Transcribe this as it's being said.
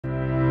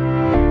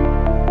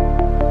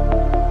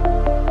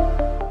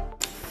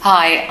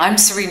Hi, I'm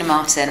Serena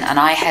Martin and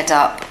I head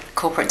up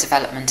corporate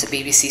development at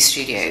BBC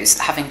Studios,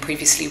 having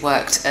previously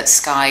worked at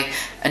Sky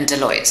and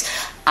Deloitte.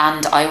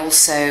 And I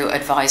also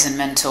advise and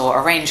mentor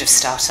a range of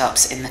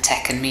startups in the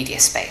tech and media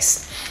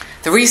space.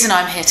 The reason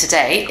I'm here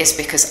today is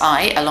because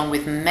I, along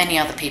with many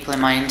other people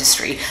in my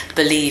industry,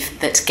 believe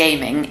that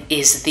gaming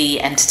is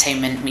the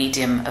entertainment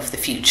medium of the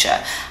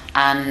future,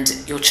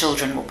 and your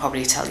children will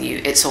probably tell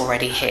you it's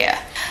already here.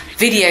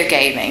 Video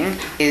gaming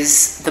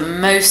is the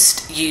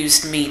most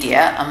used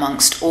media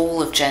amongst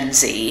all of Gen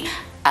Z,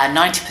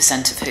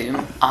 90% of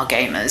whom are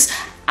gamers,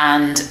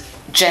 and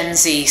Gen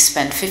Z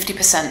spend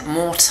 50%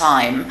 more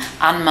time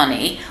and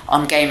money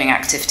on gaming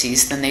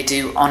activities than they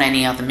do on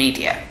any other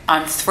media.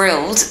 I'm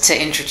thrilled to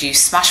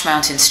introduce Smash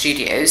Mountain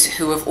Studios,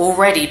 who have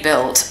already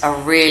built a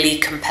really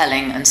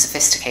compelling and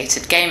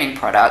sophisticated gaming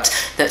product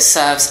that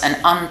serves an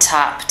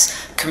untapped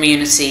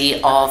community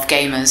of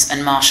gamers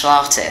and martial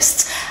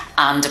artists,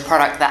 and a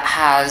product that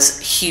has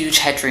huge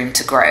headroom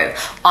to grow.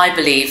 I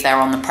believe they're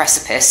on the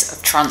precipice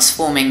of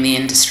transforming the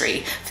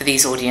industry for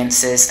these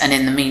audiences, and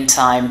in the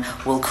meantime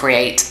will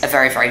create a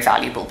very, very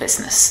valuable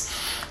business.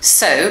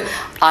 So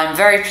I'm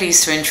very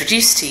pleased to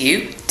introduce to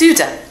you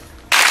Dojo.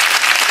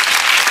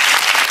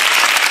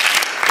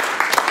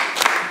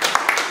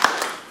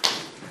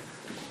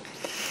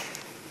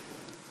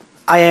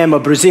 I am a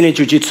Brazilian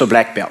Jiu-Jitsu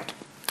black belt.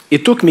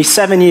 It took me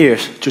 7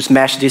 years to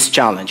smash this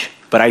challenge,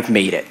 but I've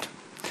made it.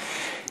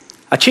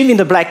 Achieving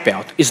the black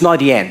belt is not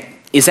the end.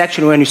 It's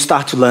actually when you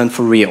start to learn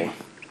for real.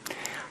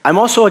 I'm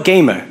also a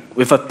gamer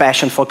with a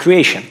passion for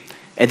creation,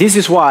 and this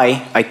is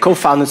why I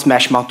co-founded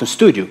Smash Mountain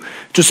Studio,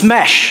 to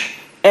smash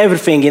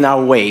everything in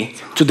our way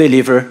to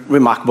deliver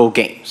remarkable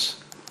games.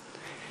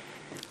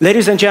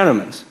 Ladies and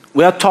gentlemen,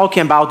 we are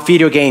talking about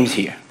video games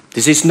here.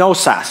 This is no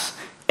SaaS,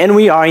 and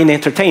we are in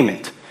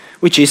entertainment,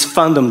 which is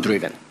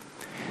fandom-driven.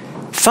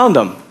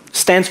 Fandom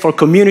stands for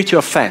community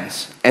of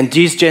fans, and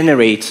this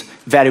generates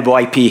valuable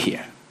IP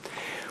here.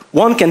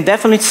 One can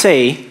definitely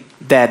say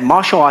that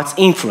martial arts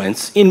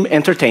influence in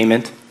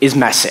entertainment is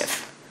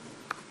massive.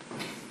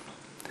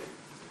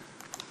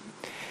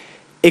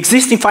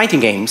 Existing fighting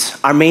games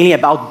are mainly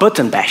about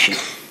button bashing.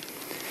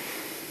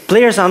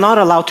 Players are not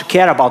allowed to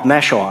care about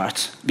martial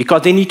arts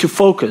because they need to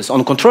focus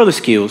on controller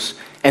skills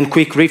and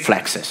quick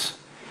reflexes.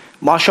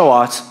 Martial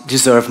arts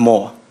deserve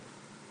more.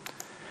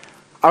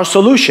 Our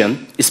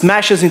solution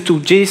smashes into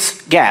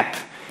this gap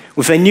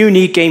with a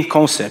unique game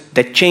concept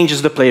that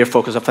changes the player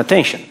focus of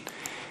attention.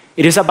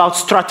 It is about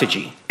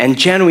strategy and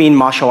genuine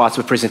martial arts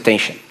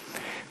representation.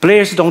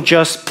 Players don't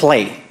just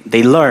play,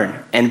 they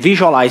learn and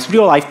visualize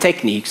real-life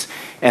techniques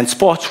and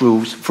sports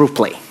rules through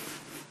play.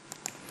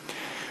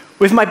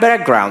 With my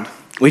background,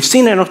 we've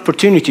seen an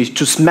opportunity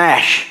to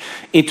smash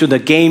into the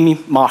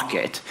gaming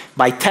market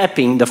by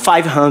tapping the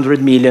 500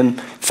 million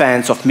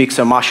fans of mixed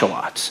martial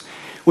arts.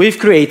 We've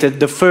created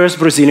the first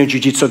Brazilian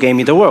Jiu-Jitsu game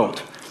in the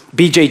world,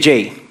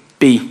 BEJJ,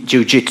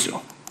 Jiu-Jitsu.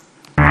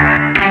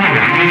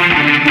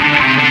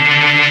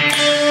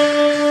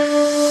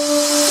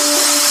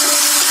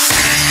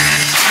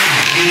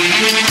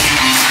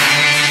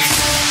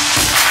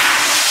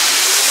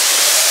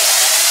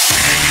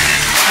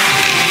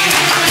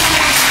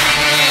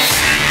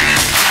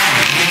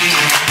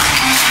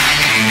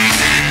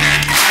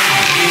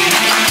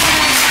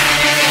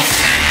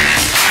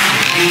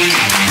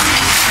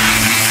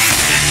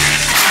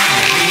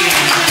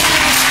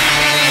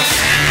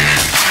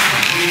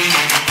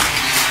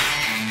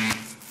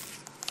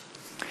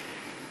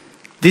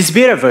 This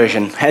beta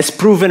version has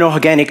proven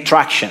organic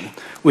traction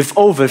with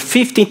over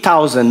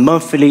 15,000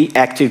 monthly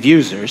active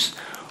users,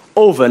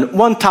 over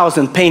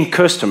 1,000 paying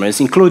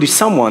customers, including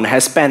someone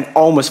has spent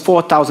almost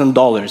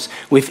 $4,000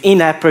 with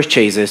in-app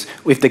purchases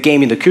with the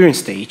game in the current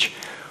stage,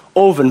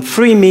 over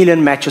 3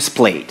 million matches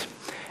played,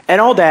 and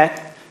all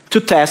that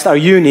to test our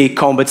unique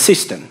combat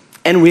system,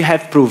 and we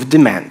have proved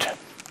demand.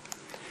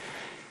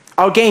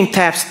 Our game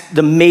taps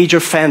the major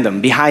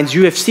fandom behind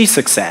UFC's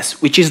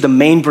success, which is the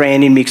main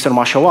brand in mixed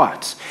martial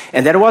arts,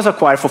 and that was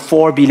acquired for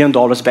 $4 billion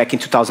back in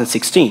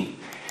 2016.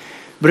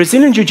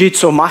 Brazilian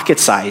Jiu-Jitsu market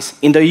size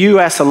in the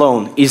US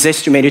alone is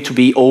estimated to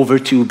be over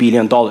 $2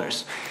 billion,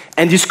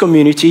 and this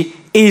community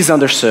is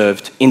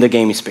underserved in the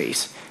gaming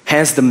space,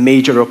 hence the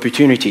major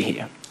opportunity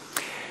here.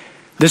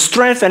 The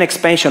strength and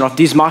expansion of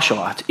this martial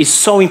art is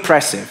so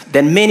impressive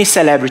that many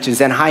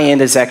celebrities and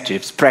high-end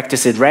executives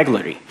practice it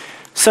regularly,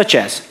 such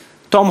as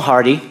Tom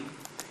Hardy,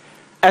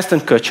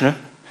 Ashton Kutcher,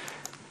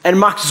 and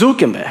Mark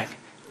Zuckerberg.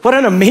 What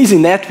an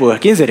amazing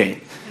network, isn't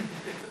it?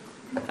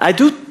 I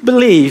do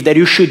believe that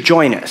you should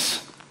join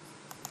us.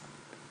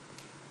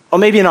 Or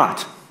maybe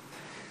not.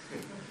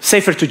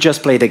 Safer to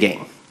just play the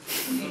game.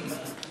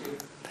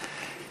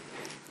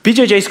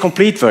 BEJJ's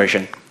complete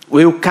version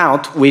will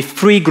count with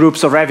 3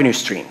 groups of revenue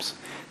streams.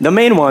 The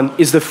main one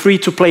is the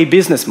free-to-play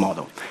business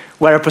model,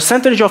 where a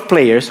percentage of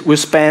players will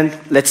spend,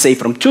 let's say,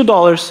 from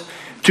 $2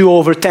 to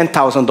over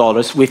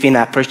 $10,000 with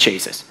in-app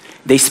purchases.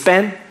 They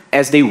spend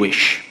as they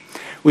wish.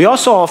 We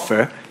also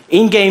offer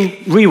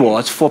in-game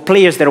rewards for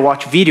players that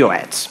watch video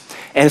ads.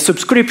 and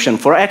subscription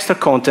for extra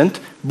content,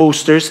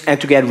 boosters, and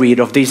to get rid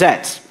of these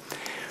ads.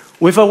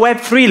 With a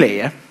Web3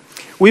 layer,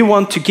 we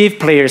want to give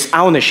players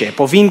ownership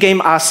of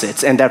in-game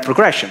assets and their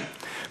progression.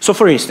 So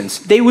for instance,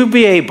 they will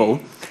be able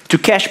to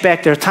cash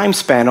back their time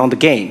spent on the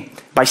game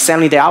by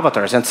selling their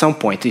avatars at some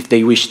point if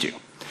they wish to.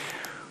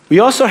 We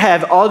also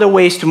have other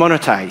ways to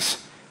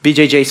monetize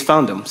BJJ's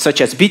fandom,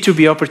 such as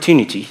B2B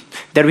opportunity,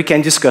 that we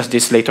can discuss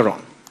this later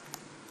on.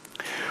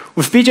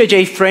 With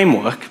BJJ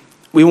framework,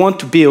 we want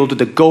to build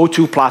the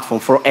go-to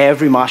platform for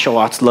every martial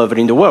arts lover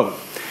in the world.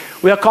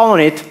 We are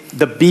calling it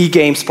the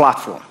BGames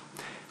platform.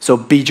 So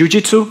be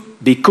Jiu-Jitsu,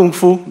 be Kung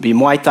Fu, be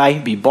Muay Thai,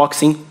 be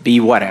boxing, be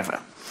whatever.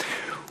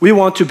 We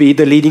want to be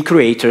the leading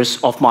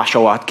creators of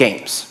martial art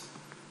games.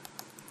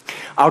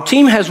 Our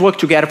team has worked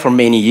together for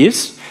many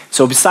years.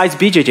 So besides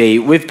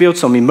BJJ, we've built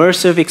some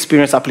immersive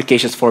experience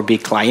applications for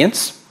big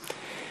clients.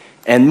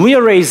 And we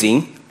are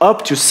raising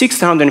up to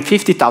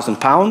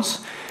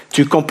 £650,000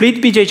 to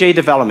complete BJJ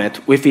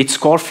development with its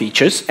core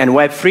features and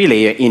Web3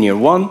 layer in year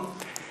 1,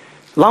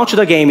 launch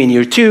the game in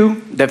year 2,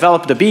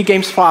 develop the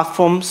BGames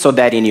platform so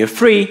that in year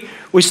 3,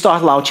 we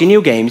start launching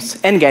new games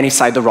and get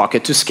inside the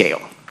rocket to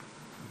scale.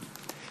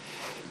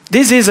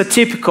 This is a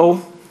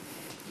typical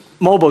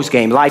mobile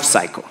game life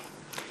cycle.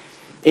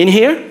 In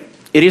here,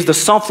 it is the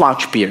soft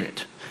launch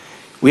period.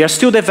 We are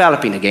still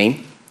developing the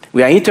game.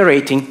 We are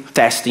iterating,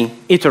 testing,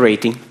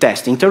 iterating,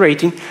 testing,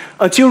 iterating,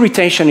 until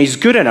retention is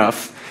good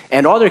enough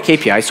and other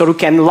KPIs so we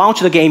can launch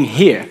the game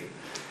here.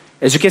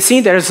 As you can see,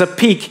 there is a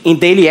peak in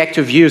daily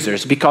active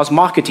users because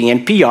marketing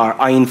and PR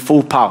are in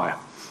full power.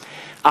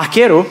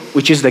 Arquero,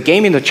 which is the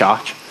game in the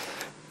chart,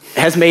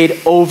 has made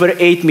over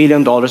 $8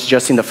 million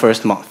just in the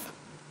first month.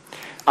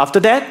 After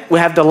that, we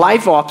have the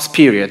live ops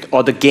period,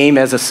 or the game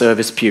as a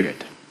service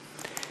period.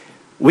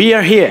 We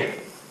are here.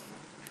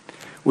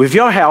 With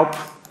your help,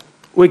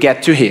 we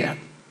get to here.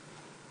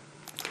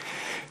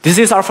 This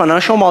is our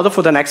financial model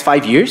for the next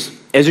 5 years.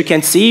 As you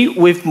can see,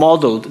 we've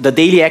modeled the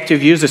daily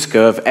active users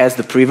curve as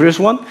the previous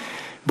one,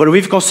 but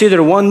we've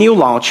considered one new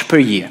launch per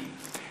year.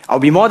 I'll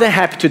be more than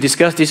happy to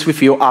discuss this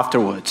with you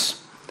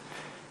afterwards.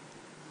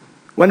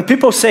 When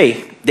people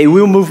say they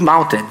will move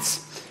mountains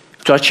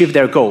to achieve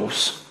their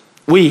goals,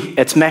 we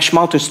at Smash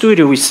Mountain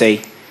Studio, we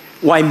say,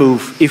 why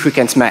move if we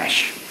can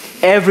smash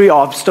every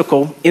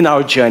obstacle in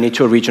our journey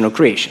to original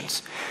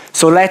creations?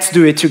 So let's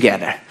do it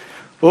together.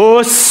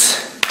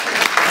 Os!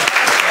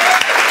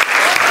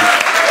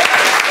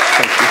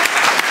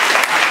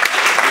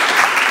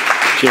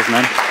 Cheers,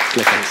 man.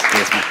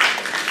 Cheers, man.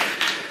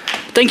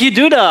 Thank you,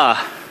 Duda.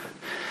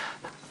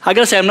 I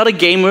gotta say, I'm not a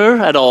gamer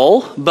at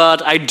all,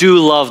 but I do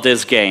love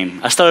this game.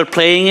 I started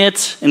playing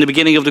it in the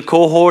beginning of the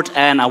cohort,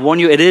 and I warn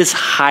you, it is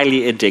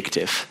highly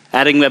addictive.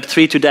 Adding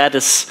Web3 to that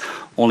is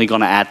only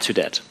gonna add to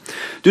that.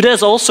 Duda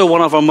is also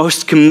one of our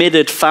most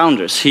committed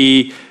founders.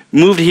 He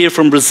moved here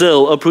from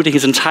Brazil, uprooting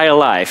his entire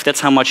life. That's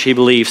how much he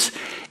believes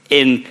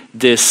in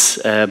this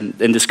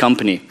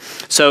company.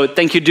 So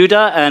thank you,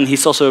 Duda, and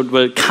he's also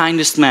the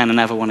kindest man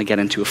I ever want to get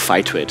into a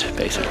fight with,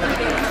 basically.